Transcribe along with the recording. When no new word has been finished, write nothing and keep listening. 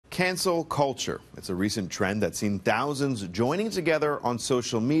Cancel culture. It's a recent trend that's seen thousands joining together on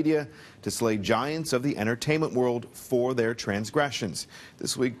social media to slay giants of the entertainment world for their transgressions.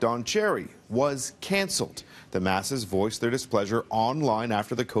 This week, Don Cherry was canceled. The masses voiced their displeasure online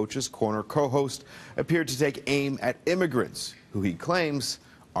after the Coach's Corner co-host appeared to take aim at immigrants who he claims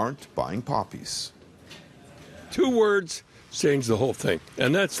aren't buying poppies. 2 words change the whole thing.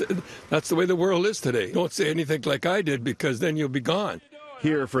 And that's the way the world is today. Don't say anything like I did, because then you'll be gone.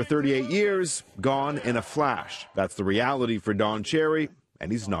 Here for 38 years, gone in a flash. That's the reality for Don Cherry,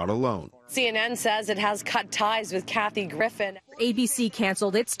 and he's not alone. CNN says it has cut ties with Kathy Griffin. ABC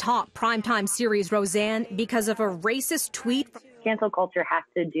canceled its top primetime series, Roseanne, because of a racist tweet. Cancel culture has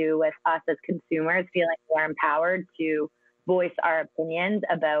to do with us as consumers feeling more empowered to voice our opinions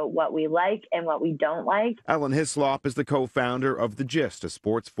about what we like and what we don't like. Ellen Hislop is the co-founder of The Gist, a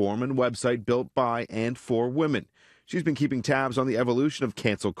sports forum and website built by and for women. She's been keeping tabs on the evolution of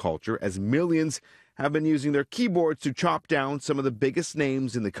cancel culture as millions have been using their keyboards to chop down some of the biggest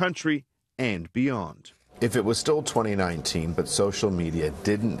names in the country and beyond. If it was still 2019, but social media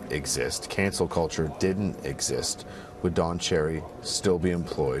didn't exist, cancel culture didn't exist, would Don Cherry still be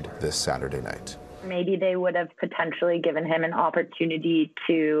employed this Saturday night? Maybe they would have potentially given him an opportunity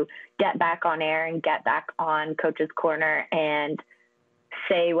to get back on air and get back on Coach's Corner and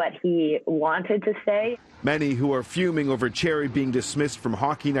say what he wanted to say. Many who are fuming over Cherry being dismissed from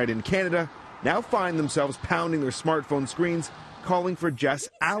Hockey Night in Canada now find themselves pounding their smartphone screens calling for Jess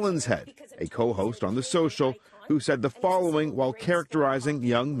Allen's head, a co-host on The Social, who said the following while characterizing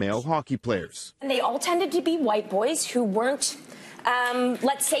young male hockey players. And they all tended to be white boys who weren't,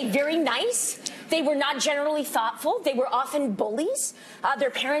 let's say, very nice. They were not generally thoughtful. They were often bullies.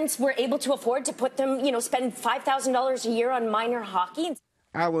 Their parents were able to afford to put them, spend $5,000 a year on minor hockey.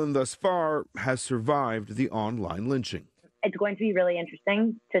 Allen, thus far, has survived the online lynching. It's going to be really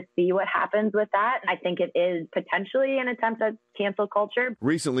interesting to see what happens with that. I think it is potentially an attempt at cancel culture.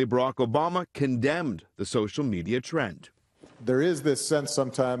 Recently, Barack Obama condemned the social media trend. There is this sense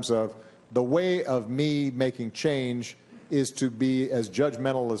sometimes of the way of me making change is to be as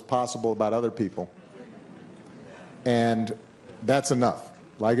judgmental as possible about other people. And that's enough.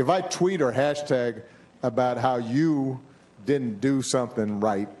 Like if I tweet or hashtag about how you didn't do something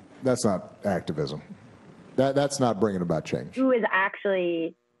right, that's not activism. That's not bringing about change. Who is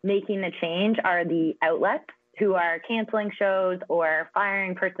actually making the change are the outlets who are canceling shows or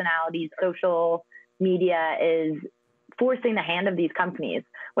firing personalities. Social media is forcing the hand of these companies.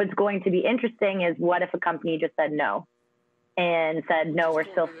 What's going to be interesting is what if a company just said no and said, no,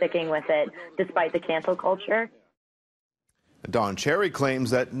 we're still sticking with it despite the cancel culture. Don Cherry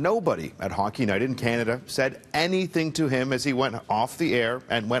claims that nobody at Hockey Night in Canada said anything to him as he went off the air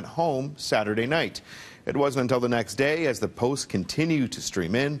and went home Saturday night. It wasn't until the next day, as the posts continued to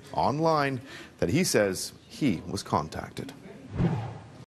stream in online, that he says he was contacted.